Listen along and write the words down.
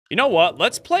You know what?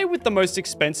 Let's play with the most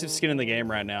expensive skin in the game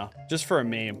right now, just for a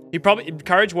meme.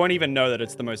 Courage won't even know that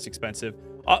it's the most expensive.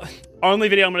 Only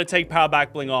video I'm gonna take power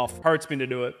back bling off. Hurts me to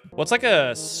do it. What's like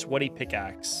a sweaty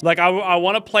pickaxe? Like I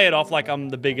want to play it off like I'm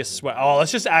the biggest sweat. Oh,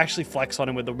 let's just actually flex on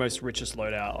him with the most richest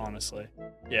loadout, honestly.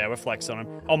 Yeah, we're flexing on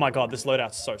him. Oh my God, this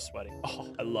loadout's so sweaty. Oh,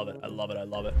 I love it. I love it. I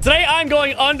love it. Today, I'm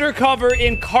going undercover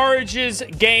in Courage's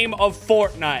game of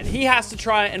Fortnite. He has to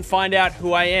try and find out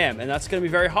who I am, and that's gonna be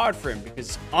very hard for him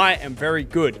because I am very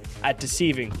good at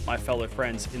deceiving my fellow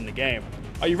friends in the game.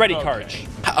 Are you ready, Courage?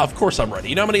 Of course I'm ready.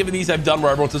 You know how many of these I've done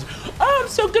where everyone says, oh, I'm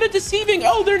so good at deceiving.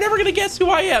 Oh, they're never gonna guess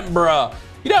who I am, bruh.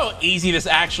 You know how easy this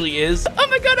actually is? Oh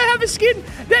my God, I have a skin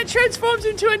that transforms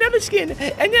into another skin.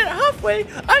 And then halfway,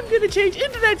 I'm gonna change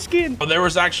into that skin. Oh, there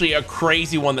was actually a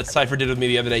crazy one that Cypher did with me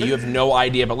the other day. You have no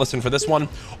idea, but listen, for this one,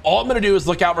 all I'm gonna do is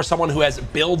look out for someone who has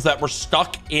builds that were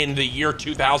stuck in the year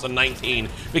 2019,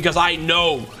 because I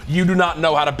know you do not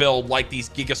know how to build like these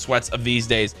Giga Sweats of these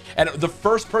days. And the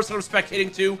first person I'm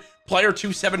spectating to, player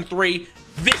 273,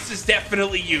 this is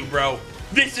definitely you, bro.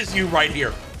 This is you right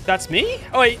here. That's me?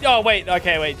 Oh, wait.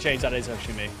 Okay, wait, change. That is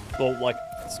actually me. Well, like,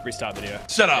 let's restart video.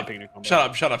 Shut up.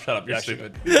 Shut up. You're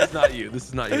stupid. This is not you. This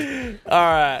is not you. All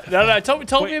right. No.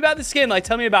 Tell me about the skin. Like,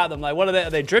 tell me about them. Like, what are they? Are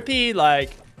they drippy?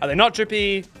 Like, are they not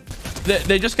drippy?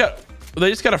 They just got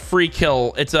a free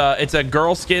kill. It's a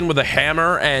girl skin with a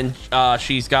hammer, and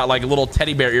she's got like little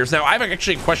teddy bear ears. Now, I have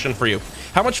actually a question for you.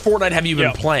 How much Fortnite have you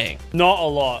been playing? Not a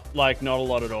lot. Like, not a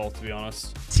lot at all, to be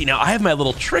honest. See, now I have my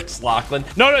little tricks, Lachlan.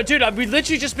 No, dude, we've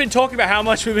literally just been talking about how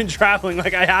much we've been traveling.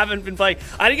 Like, I haven't been playing.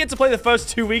 I didn't get to play the first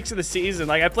 2 weeks of the season.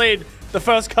 Like, I played the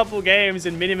first couple games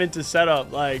in Miniminter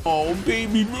setup. Like, oh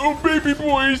baby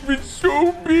boy has been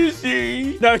so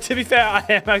busy. No, to be fair, I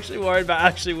am actually worried about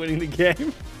actually winning the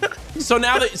game. So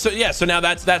now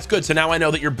that's good. So now I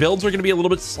know that your builds are going to be a little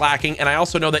bit slacking, and I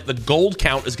also know that the gold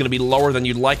count is going to be lower than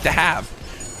you'd like to have.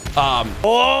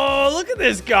 Oh, look at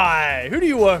this guy. Who do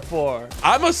you work for?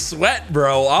 I'm a sweat,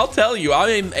 bro. I'll tell you, I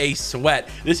am a sweat.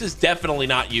 This is definitely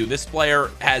not you. This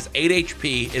player has 8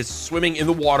 HP, is swimming in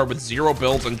the water with 0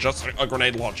 builds and just a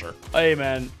grenade launcher. Hey,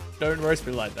 man. Don't roast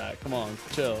me like that. Come on,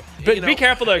 chill. But be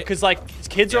careful though, because like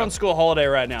kids are on school holiday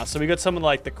right now. So we got some of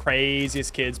like the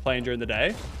craziest kids playing during the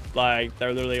day. Like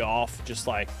they're literally off just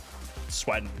like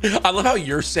sweating. I love how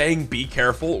you're saying be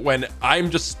careful when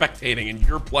I'm just spectating and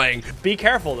you're playing. Be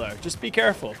careful though. Just be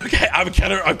careful. Okay, I'm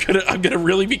gonna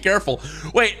really be careful.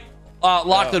 Wait,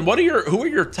 Lachlan, who are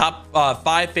your top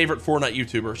 5 favorite Fortnite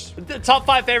YouTubers? The top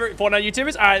 5 favorite Fortnite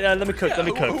YouTubers? All right, let me cook. Let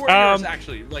me cook. Who are yours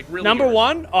actually? Like really? Number yours?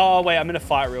 1. Oh wait, I'm in a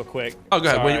fight real quick. Oh, go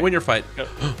ahead. Win your fight.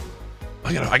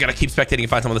 I gotta keep spectating and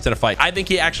find someone that's in a fight. I think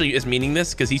he actually is meaning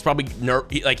this because he's probably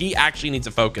he actually needs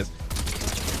to focus.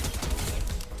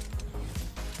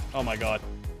 Oh my God.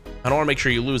 I don't want to make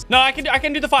sure you lose. No, I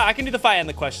can do the fight. I can do the fight and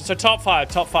the question. So top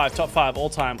five, all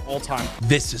time.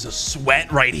 This is a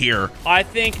sweat right here. I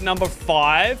think number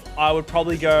 5, I would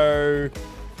probably go.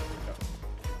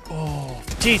 Oh,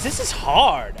 geez, this is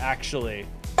hard actually.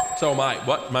 So am I.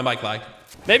 What? My mic lag.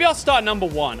 Maybe I'll start number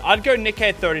 1. I'd go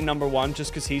Nick30 number 1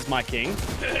 just because he's my king.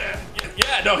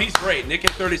 Yeah, no, he's great.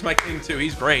 Nick30 is my king too.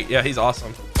 He's great. Yeah, he's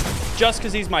awesome. Just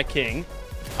because he's my king.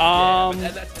 Yeah,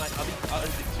 but that's not.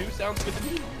 2 sounds good to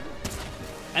me.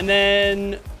 And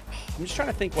then I'm just trying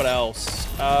to think what else.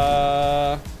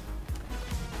 I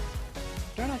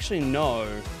don't actually know.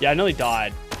 Yeah, I nearly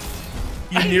died.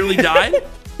 You nearly died?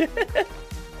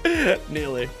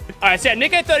 Nearly. All right, so yeah,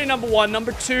 Nick30 number 1.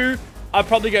 Number 2, I'd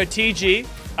probably go TG.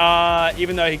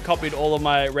 Even though he copied all of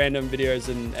my random videos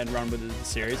and run with the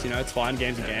series, you know, it's fine.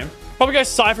 Game's a game. Probably go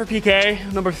Cypher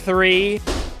PK. Number 3.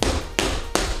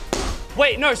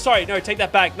 Wait, no, sorry. No, take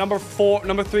that back. Number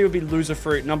 3 would be Loser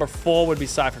Fruit. Number 4 would be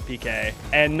Cypher PK.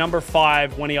 And number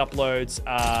 5, when he uploads,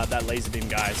 that laser beam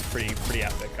guy is pretty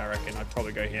epic, I reckon. I'd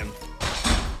probably go him.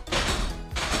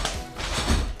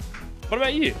 What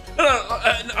about you?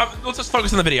 No, let's just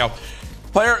focus on the video.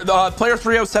 Player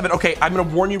 307. Okay, I'm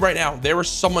gonna warn you right now. There was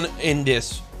someone in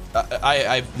this.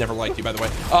 I've never liked you, by the way.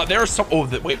 There are some. Oh,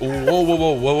 wait.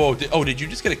 Whoa. Oh, did you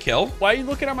just get a kill? Why are you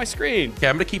looking at my screen? Okay,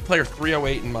 I'm gonna keep player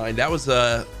 308 in mind. That one's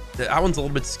a little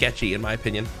bit sketchy in my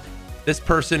opinion. This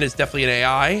person is definitely an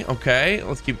AI. Okay,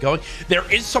 let's keep going. There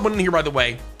is someone in here, by the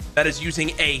way, that is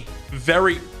using a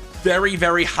very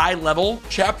high level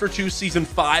Chapter 2 Season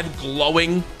 5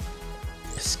 glowing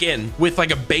skin with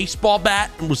like a baseball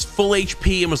bat and was full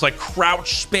HP and was like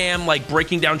crouch spam, like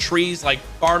breaking down trees, like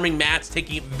farming mats,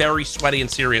 taking it very sweaty and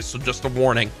serious. So just a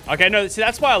warning. Okay, no, see,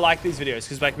 that's why I like these videos,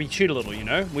 because like we cheat a little, you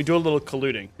know? We do a little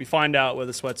colluding. We find out where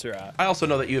the sweats are at. I also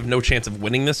know that you have no chance of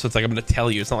winning this, so it's like I'm gonna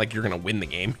tell you, it's not like you're gonna win the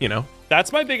game, you know?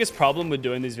 That's my biggest problem with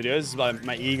doing these videos, is like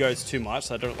my ego is too much,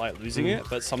 so I don't like losing it.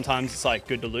 But sometimes it's like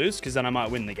good to lose, because then I might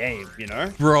win the game, you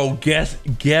know? Bro, guess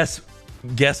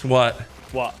what?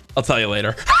 What? I'll tell you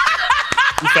later.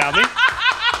 You found me?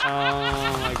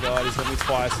 Oh my god, he's got me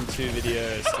twice in 2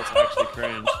 videos. That's actually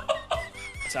cringe.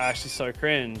 It's actually so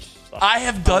cringe. Like, I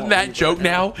have done that joke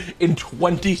now in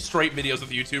 20 straight videos with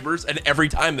YouTubers, and every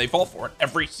time they fall for it,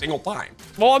 every single time.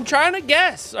 Well, I'm trying to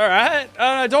guess, all right?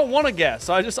 I don't want to guess.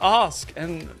 I just ask,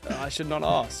 and I should not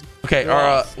ask. Okay,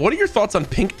 what are your thoughts on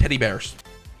pink teddy bears?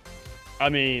 I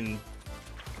mean,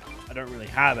 I don't really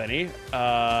have any.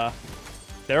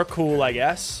 They're cool, I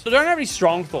guess. So I don't have any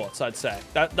strong thoughts, I'd say.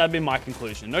 That'd be my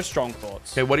conclusion. No strong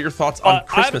thoughts. Okay, what are your thoughts on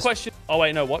Christmas? I have a question. Oh,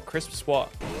 wait, no, what? Christmas what?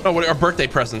 Oh, what are our birthday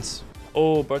presents?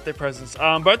 Oh, birthday presents.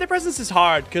 Birthday presents is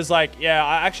hard, because, like, yeah,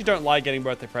 I actually don't like getting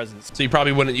birthday presents. So you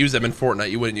probably wouldn't use them in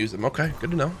Fortnite. You wouldn't use them. Okay,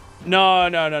 good to know.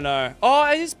 No.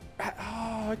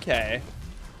 Oh, okay.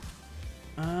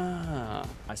 Ah,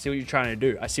 I see what you're trying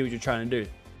to do.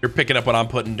 You're picking up what I'm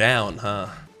putting down, huh?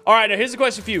 All right, now here's a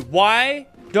question for you. Why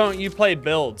don't you play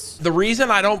builds? The reason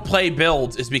I don't play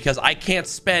builds is because I can't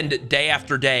spend day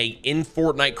after day in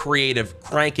Fortnite creative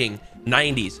cranking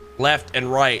 90s left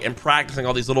and right and practicing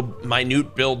all these little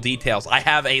minute build details. I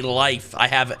have a life. I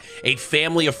have a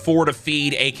family of 4 to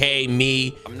feed, aka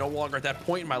me. I'm no longer at that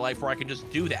point in my life where I can just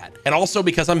do that. And also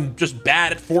because I'm just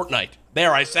bad at Fortnite.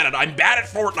 There, I said it. I'm bad at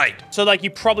Fortnite. So like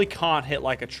you probably can't hit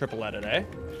like a triple edit, eh?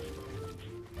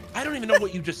 I don't even know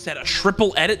what you just said. A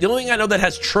triple edit? The only thing I know that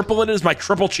has triple in it is my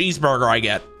triple cheeseburger I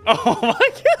get. Oh my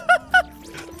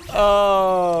god.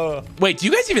 Oh. Wait, do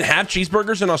you guys even have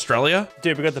cheeseburgers in Australia?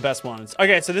 Dude, we got the best ones.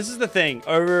 Okay, so this is the thing.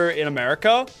 Over in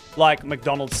America, like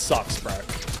McDonald's sucks, bro.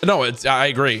 No, I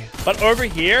agree. But over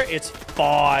here, it's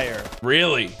fire.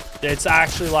 Really? It's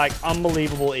actually like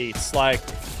unbelievable eats. Like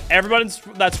everybody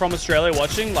that's from Australia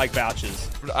watching like vouchers.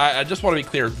 I just want to be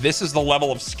clear. This is the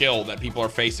level of skill that people are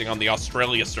facing on the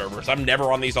Australia servers. I'm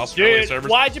never on these Australia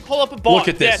servers. Why'd you pull up a bot? Look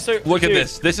at this. Yeah, Look at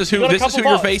this. This is who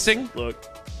you're facing. Look,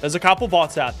 there's a couple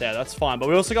bots out there. That's fine. But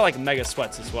we also got like mega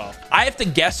sweats as well. I have to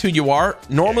guess who you are.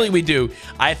 Normally we do.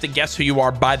 I have to guess who you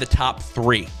are by the top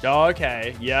 3. Oh,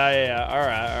 okay. Yeah. All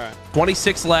right.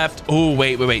 26 left. Oh,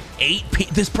 wait. 8.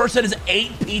 This person has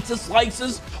 8 pizza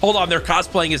slices. Hold on. They're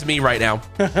cosplaying as me right now.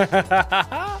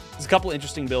 There's a couple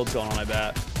interesting builds going on, I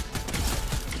bet.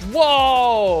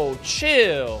 Whoa,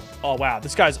 chill. Oh, wow.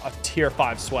 This guy's a tier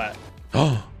 5 sweat.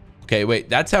 Oh, okay. Wait,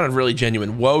 that sounded really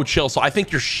genuine. Whoa, chill. So I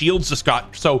think your shields just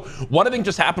got, so one thing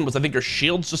just happened was I think your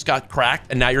shields just got cracked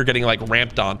and now you're getting like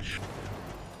ramped on.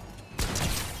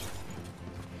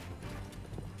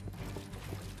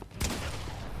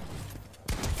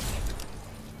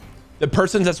 The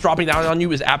person that's dropping down on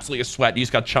you is absolutely a sweat. You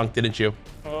just got chunked, didn't you?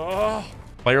 Oh.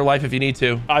 Play your life if you need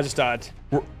to. I just died.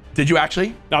 Did you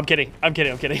actually? No, I'm kidding.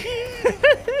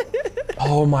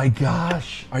 Oh my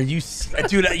gosh. Are you,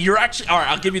 dude, you're actually, all right,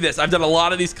 I'll give you this. I've done a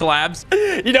lot of these collabs.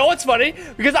 You know what's funny?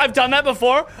 Because I've done that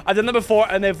before.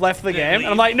 and they've left the game. And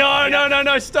I'm like,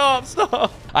 no, stop.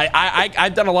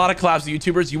 I've done a lot of collabs with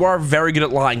YouTubers. You are very good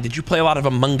at lying. Did you play a lot of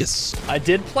Among Us? I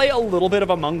did play a little bit of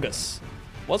Among Us.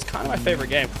 Was kind of my favorite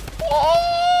game.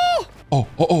 Oh.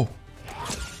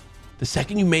 The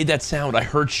second you made that sound, I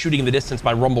heard shooting in the distance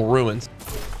by Rumble Ruins.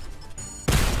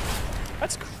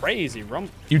 That's crazy,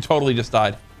 Rumble. You totally just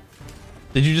died.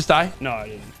 Did you just die? No, I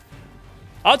didn't.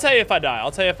 I'll tell you if I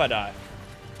die.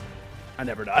 I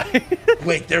never die.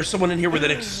 Wait, there's someone in here with an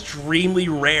extremely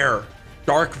rare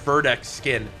dark Vertex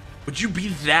skin. Would you be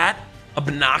that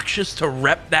obnoxious to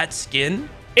rep that skin?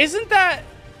 Isn't that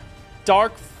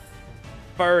dark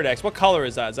Vertex? What color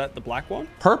is that? Is that the black one?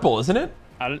 Purple, isn't it?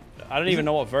 I don't even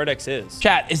know what Vertex is.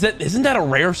 Chat, isn't that a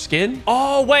rare skin?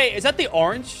 Oh, wait, is that the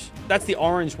orange? That's the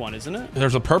orange one, isn't it?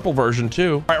 There's a purple version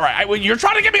too. Right. You're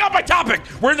trying to get me off my topic.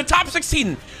 We're in the top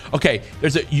 16. Okay,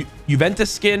 there's a Juventus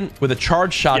skin with a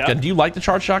charged shotgun. Yep. Do you like the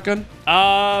charged shotgun?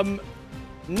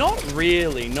 Not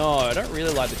really. No, I don't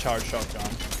really like the charged shotgun.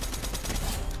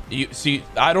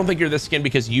 I don't think you're this skin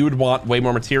because you would want way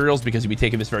more materials because you'd be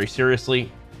taking this very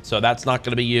seriously. So that's not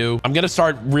going to be you. I'm going to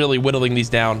start really whittling these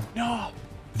down. No.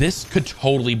 This could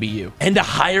totally be you. And a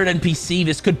hired NPC,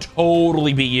 this could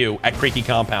totally be you at Creaky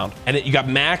Compound. And you got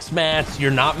max mats,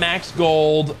 you're not max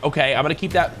gold. Okay, I'm gonna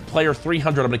keep that player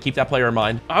 300. I'm gonna keep that player in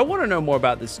mind. I want to know more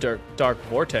about this Dark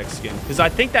Vortex skin, because I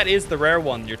think that is the rare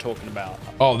one you're talking about.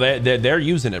 Oh, they're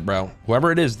using it, bro.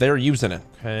 Whoever it is, they're using it.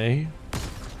 Okay.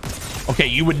 Okay,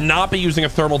 you would not be using a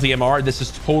thermal DMR. This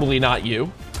is totally not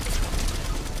you.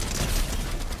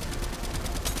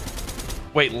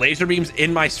 Wait, laser beams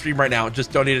in my stream right now.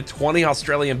 Just donated 20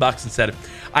 Australian bucks and said,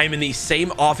 I am in the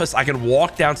same office. I can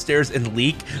walk downstairs and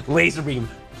leak laser beam.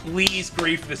 Please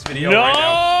grief this video right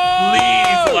now.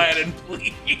 Please, Lachlan,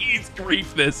 please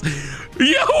grief this.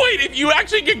 Yeah, wait, if you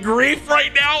actually get grief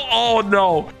right now, oh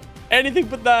no. Anything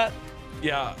but that.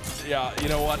 Yeah, you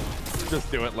know what? Just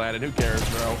do it, Lachlan. Who cares,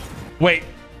 bro? Wait,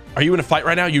 are you in a fight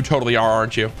right now? You totally are,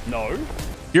 aren't you? No.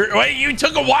 Wait, you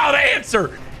took a while to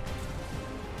answer.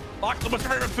 Lachlan, what's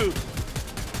your favorite food?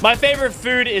 My favorite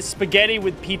food is spaghetti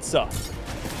with pizza.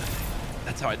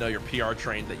 That's how I know you're PR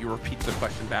trained, that you repeat the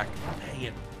question back. Dang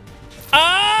it.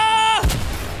 Ah!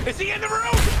 Is he in the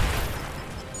room?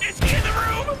 Is he in the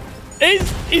room?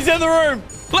 He's in the room.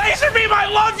 Laser beam, I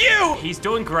love you. He's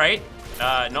doing great.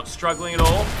 Not struggling at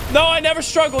all. No, I never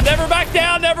struggled. Never back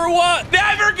down. Never what?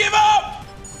 Never give up.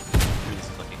 This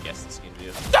is like a guess the skin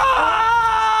video.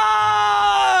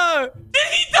 Ah! Did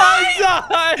he die?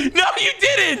 No, you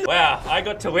didn't. Wow, I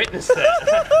got to witness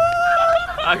that.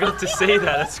 I got to see that.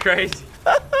 That's crazy.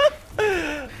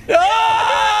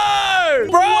 No!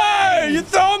 Bro, you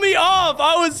throw me off.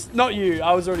 I was not you.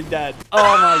 I was already dead. Oh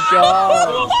my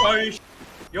god.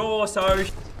 You're so.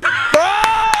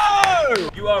 Bro!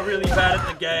 You are really bad at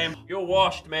the game. You're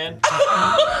washed, man.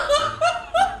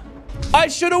 I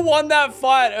should have won that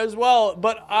fight as well,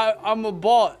 but I'm a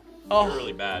bot. Oh. You're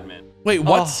really bad, man. Wait,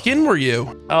 what skin were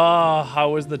you? I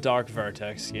was the Dark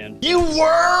Vertex skin. You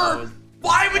were?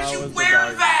 Why would you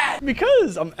wear that?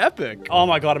 Because I'm epic. Oh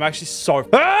my god, I'm actually so...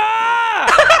 Ah!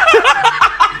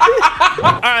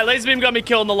 All right, laser beam got me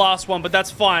killed in the last one, but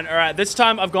that's fine. All right, this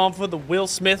time I've gone for the Will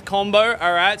Smith combo.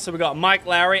 All right, so we got Mike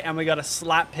Lowry and we got a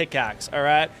slap pickaxe. All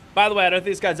right. By the way, I don't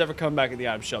think this guy's ever come back at the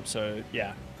item shop, so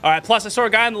yeah. All right, plus I saw a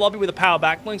guy in the lobby with a power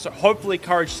backbling, so hopefully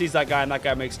Courage sees that guy and that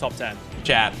guy makes top 10.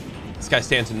 Chat, this guy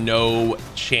stands no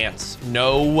chance.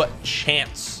 No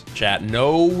chance, chat.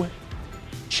 No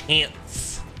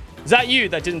chance. Is that you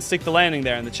that didn't stick the landing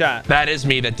there in the chat? That is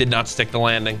me that did not stick the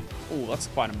landing. Oh, that's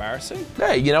quite embarrassing.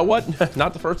 Hey, you know what?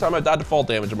 Not the first time I've died to fall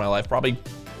damage in my life. Probably,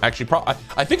 actually,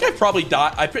 I think I've probably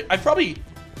died. I've probably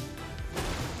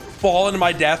fallen to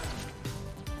my death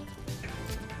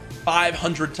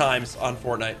 500 times on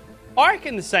Fortnite. I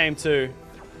reckon the same too.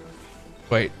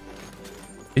 Wait,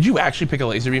 did you actually pick a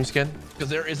laser beam skin? Because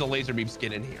there is a laser beam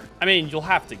skin in here. I mean, you'll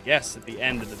have to guess at the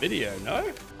end of the video, no?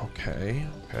 Okay,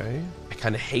 okay. I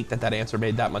kind of hate that answer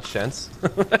made that much sense.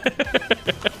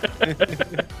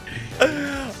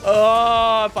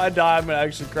 Oh, if I die, I'm gonna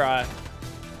actually cry.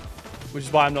 Which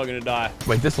is why I'm not gonna die.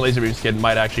 Wait, this laser beam skin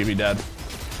might actually be dead.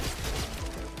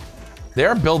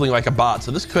 They're building like a bot,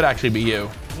 so this could actually be you.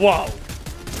 Whoa.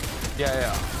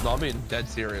 Yeah. No, I'm being dead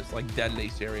serious, like deadly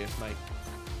serious, mate.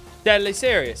 Deadly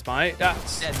serious, mate.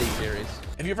 That's Deadly serious.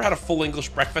 Have you ever had a full English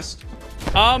breakfast?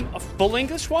 a full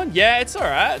English one? Yeah, it's all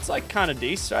right. It's like kind of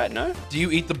decent, right? No? Do you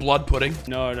eat the blood pudding?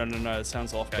 No. It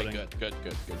sounds off-putting. Okay, good.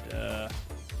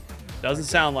 Doesn't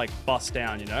sound like bust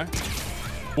down, you know?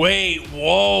 Wait,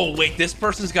 whoa, wait. This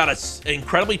person's got an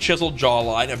incredibly chiseled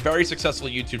jawline, a very successful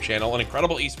YouTube channel, an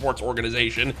incredible esports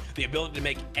organization, the ability to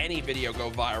make any video go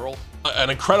viral,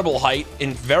 an incredible height,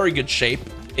 in very good shape,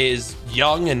 is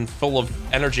young and full of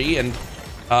energy, and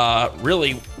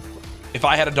really, if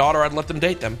I had a daughter, I'd let them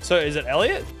date them. So is it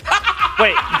Elliot?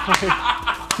 Wait.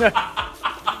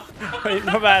 Wait,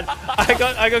 my bad.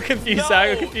 I got confused. No.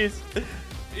 I got confused.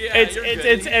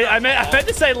 Yeah, I meant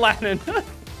to say Lachlan.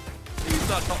 He's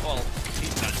not tall.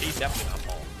 He's definitely not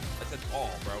tall. I said tall,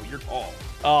 bro. You're tall.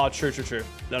 Oh, true.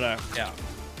 No. Yeah.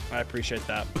 I appreciate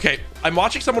that. Okay, I'm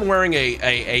watching someone wearing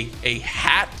a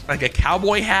hat, like a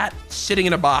cowboy hat, sitting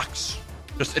in a box.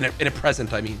 Just in a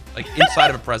present, I mean. Like inside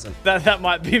of a present. That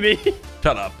might be me.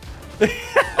 Shut up.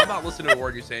 I'm not listening to a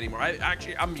word you say anymore.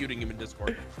 I'm muting him in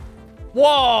Discord.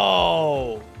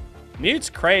 Whoa. Mute's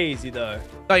crazy, though.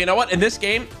 No, you know what? In this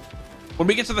game, when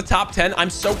we get to the top 10,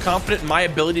 I'm so confident in my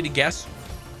ability to guess.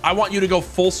 I want you to go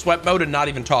full sweat mode and not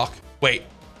even talk. Wait,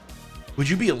 would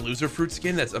you be a loser fruit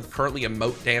skin that's currently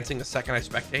emote dancing the second I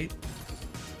spectate?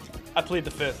 I plead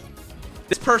the fifth.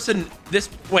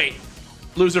 Wait,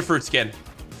 loser fruit skin.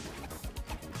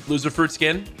 Loser fruit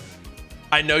skin.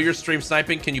 I know you're stream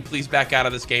sniping. Can you please back out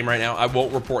of this game right now? I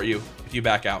won't report you if you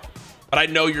back out. But I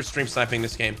know you're stream sniping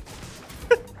this game.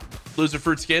 Loser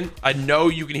fruit skin. I know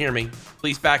you can hear me.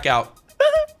 Please back out.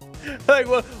 Like,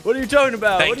 what are you talking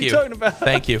about? Thank what are you you. talking about?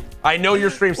 Thank you. I know your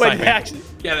stream Wait, sniping. they actually,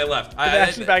 Yeah, they left. did they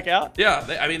actually back out? Yeah,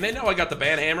 I mean, they know I got the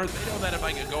ban hammers. They know that if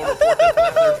I could go and report them to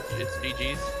them, it's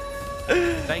GG's.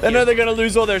 Thank They you. know they're gonna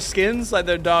lose all their skins, like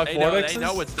their dark They vortexes.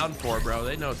 know it's done for, bro.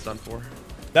 They know it's done for.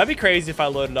 That'd be crazy if I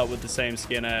loaded up with the same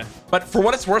skin. But for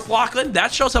what it's worth, Lachlan,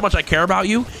 that shows how much I care about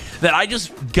you, that I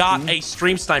just got a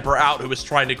stream sniper out who was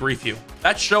trying to grief you.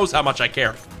 That shows how much I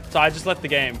care. So I just left the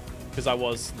game because I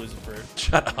was losing fruit.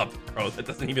 Shut up, bro. That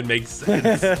doesn't even make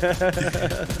sense.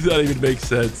 Does not even make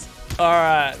sense. All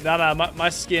right, no, my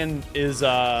skin is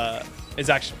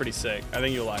actually pretty sick. I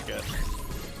think you'll like it.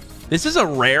 This is a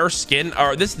rare skin,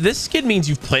 or this skin means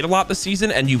you've played a lot this season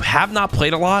and you have not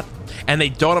played a lot, and they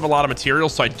don't have a lot of material,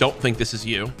 so I don't think this is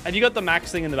you. And you got the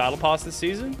max thing in the battle pass this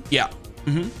season? Yeah.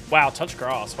 Wow, touch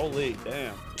grass. Holy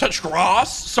damn. Touch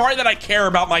grass? Sorry that I care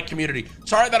about my community.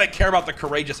 Sorry that I care about the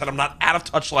courageous and I'm not out of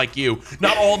touch like you.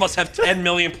 Not all of us have 10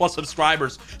 million plus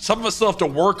subscribers. Some of us still have to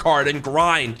work hard and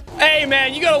grind. Hey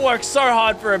man, you gotta work so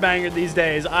hard for a banger these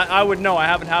days. I would know. I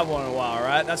haven't had one in a while,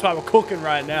 right? That's why we're cooking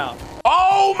right now.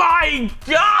 Oh my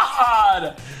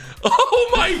God!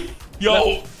 Oh my,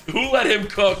 yo, who let him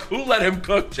cook? Who let him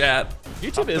cook, chat?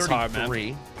 YouTube is hard, man.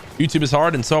 YouTube is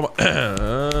hard, and so Whoa!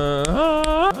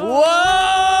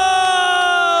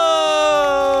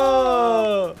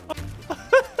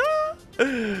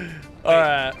 All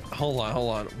right. hold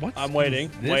on. What? I'm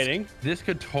waiting. This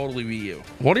could totally be you.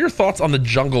 What are your thoughts on the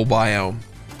jungle biome?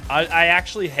 I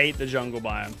actually hate the jungle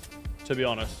biome, to be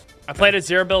honest. I played a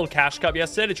zero build cash cup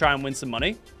yesterday to try and win some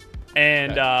money,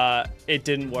 and it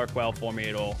didn't work well for me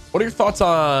at all. What are your thoughts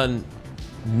on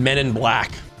Men in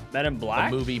Black? Men in Black?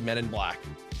 The movie Men in Black.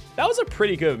 That was a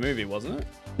pretty good movie, wasn't it?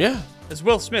 Yeah. It's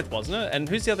Will Smith, wasn't it? And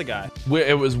who's the other guy?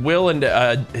 It was Will, and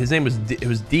his name was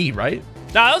D, right?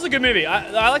 No, that was a good movie.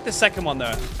 I like the second one, though.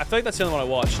 I feel like that's the only one I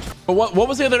watched. But what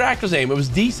was the other actor's name? It was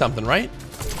D something, right?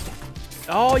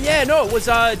 Oh, yeah. No, it was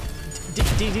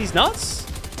D's Nuts?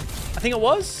 I think it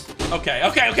was.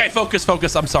 Okay.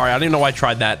 Focus. I'm sorry. I don't even know why I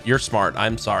tried that. You're smart.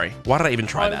 I'm sorry. Why did I even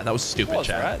try that? That was stupid,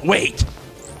 chat. Right?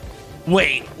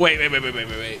 Wait.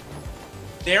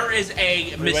 There is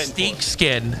a Mystique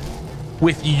skin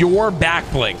with your back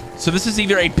bling. So this is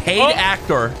either a paid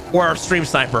actor or a stream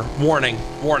sniper. Warning.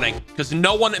 Because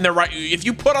no one in their right, if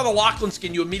you put on a Lachlan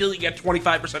skin, you immediately get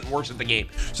 25% worse at the game.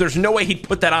 So there's no way he'd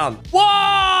put that on. Whoa!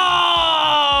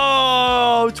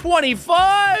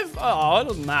 25? Oh, it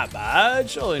wasn't that bad.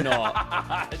 Surely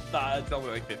not. It's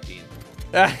only like 15.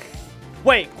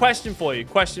 Wait, question for you.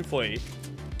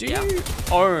 Do you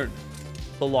own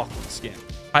the Lachlan skin?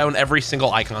 I own every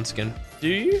single icon skin. Do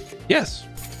you? Yes.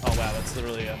 Oh, wow. That's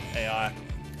literally an AI.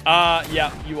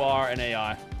 Yeah, you are an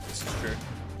AI. This is true.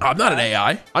 I'm not an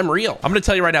AI. I'm real. I'm going to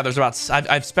tell you right now, there's about,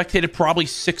 I've spectated probably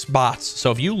 6 bots.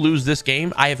 So if you lose this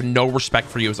game, I have no respect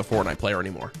for you as a Fortnite player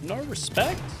anymore. No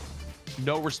respect?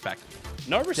 No respect.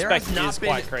 No respect is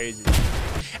quite crazy.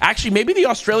 Actually, maybe the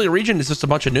Australia region is just a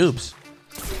bunch of noobs.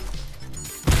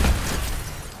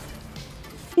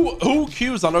 Who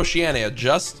queues on Oceania?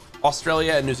 Just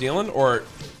Australia and New Zealand, or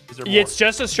is there more? Yeah, it's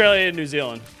just Australia and New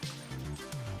Zealand.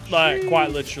 Like,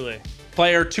 quite literally.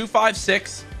 Player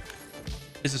 256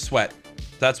 is a sweat.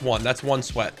 That's one. That's one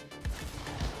sweat.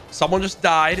 Someone just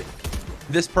died.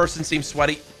 This person seems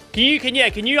sweaty. Can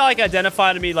you like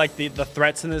identify to me like the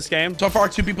threats in this game? So far,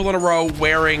 2 people in a row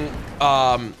wearing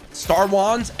Star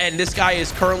Wands, and this guy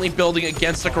is currently building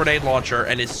against a grenade launcher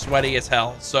and is sweaty as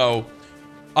hell. So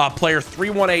player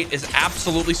 318 is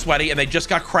absolutely sweaty, and they just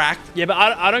got cracked. Yeah, but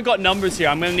I don't got numbers here.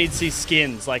 I'm gonna need to see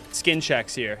skins, like skin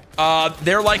checks here.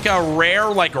 They're like a rare,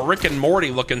 like Rick and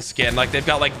Morty looking skin. Like they've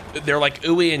got like, they're like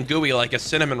ooey and gooey, like a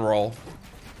cinnamon roll.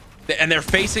 And they're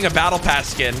facing a battle pass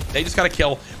skin. They just got a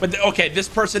kill. But okay, this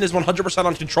person is 100%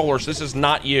 on controllers. This is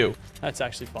not you. That's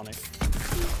actually funny.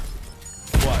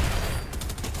 What?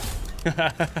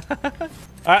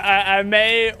 I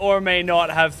may or may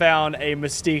not have found a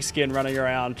Mystique skin running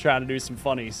around trying to do some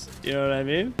funnies. You know what I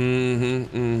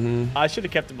mean? I should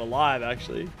have kept him alive,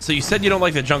 actually. So you said you don't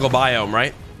like the jungle biome,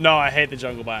 right? No, I hate the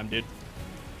jungle biome, dude.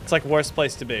 It's like worst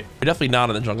place to be. You're definitely not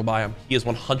in the jungle biome. He is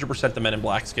 100% the Men in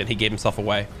Black skin. He gave himself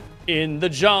away. In the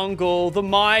jungle, the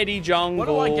mighty jungle. What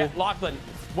do I get, Lachlan?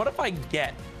 What if I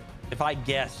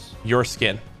guess your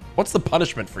skin? What's the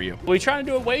punishment for you? Are we trying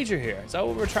to do a wager here? Is that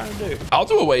what we're trying to do? I'll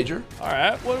do a wager. All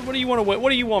right. What do you want to? What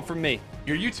do you want from me?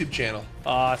 Your YouTube channel.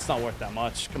 It's not worth that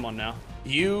much. Come on now.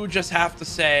 You just have to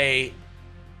say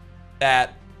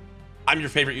that I'm your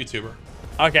favorite YouTuber.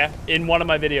 Okay. In one of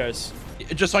my videos.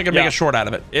 Just so I can make a short out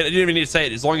of it. You didn't even need to say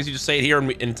it. As long as you just say it here and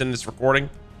it's in this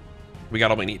recording, we got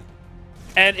all we need.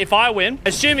 And if I win,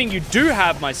 assuming you do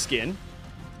have my skin,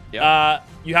 Yep.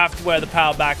 you have to wear the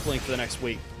power back bling for the next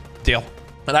week. Deal.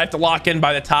 And I have to lock in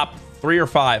by the top 3 or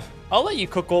 5. I'll let you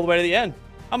cook all the way to the end.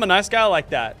 I'm a nice guy like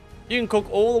that. You can cook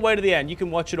all the way to the end. You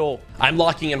can watch it all. I'm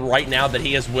locking in right now that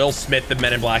he is Will Smith, the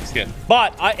Men in Black skin.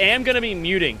 But I am going to be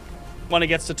muting when it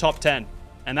gets to top 10.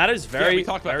 And that is very, we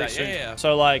talked about very that. soon. Yeah.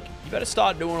 So, like, you better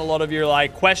start doing a lot of your,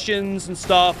 like, questions and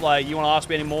stuff. Like, you want to ask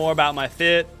me any more about my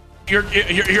fit? You're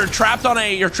trapped on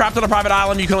a private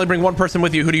island. You can only bring one person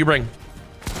with you. Who do you bring?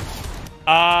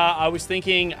 I was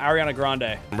thinking Ariana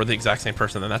Grande. We're the exact same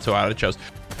person, then that's who I would have chose.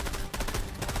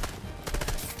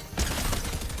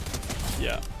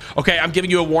 Yeah. Okay, I'm giving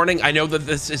you a warning. I know that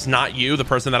this is not you, the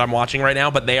person that I'm watching right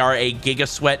now, but they are a Giga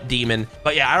Sweat demon.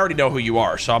 But yeah, I already know who you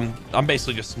are, so I'm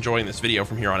basically just enjoying this video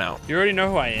from here on out. You already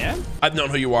know who I am? I've known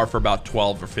who you are for about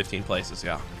 12 or 15 places,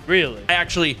 yeah. Really? I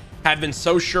actually have been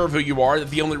so sure of who you are that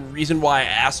the only reason why I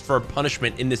asked for a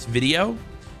punishment in this video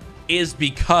is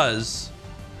because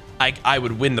I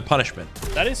would win the punishment.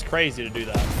 That is crazy to do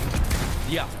that.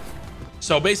 Yeah.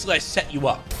 So basically, I set you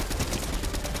up.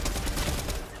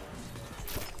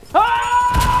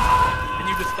 And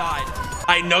you just died.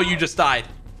 I know you just died.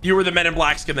 You were the Men in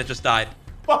Black skin that just died.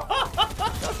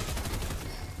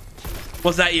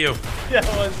 Was that you? That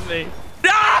was me.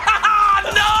 No!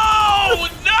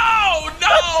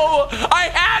 I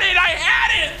had it!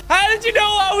 How did you know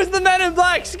I was the Men in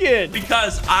Black skin?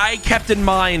 Because I kept in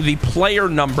mind the player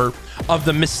number of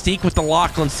the Mystique with the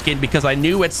Lachlan skin because I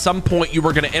knew at some point you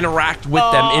were going to interact with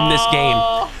them in this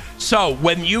game. So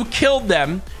when you killed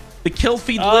them, the kill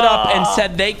feed lit up and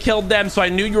said they killed them. So I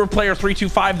knew you were player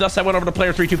 325. Thus, I went over to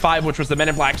player 325, which was the Men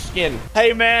in Black skin.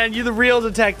 Hey, man, you're the real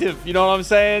detective. You know what I'm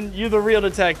saying? You're the real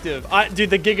detective. Dude,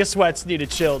 the Giga Sweats need to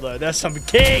chill, though. There's some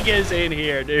gigas in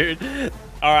here, dude.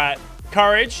 All right.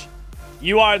 Courage,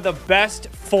 you are the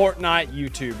best Fortnite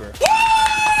YouTuber.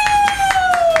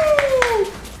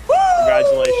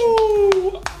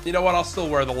 Congratulations. You know what? I'll still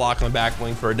wear the Lachlan back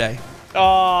bling for a day.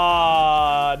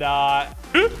 Oh, nah.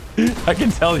 I can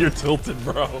tell you're tilted,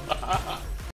 bro.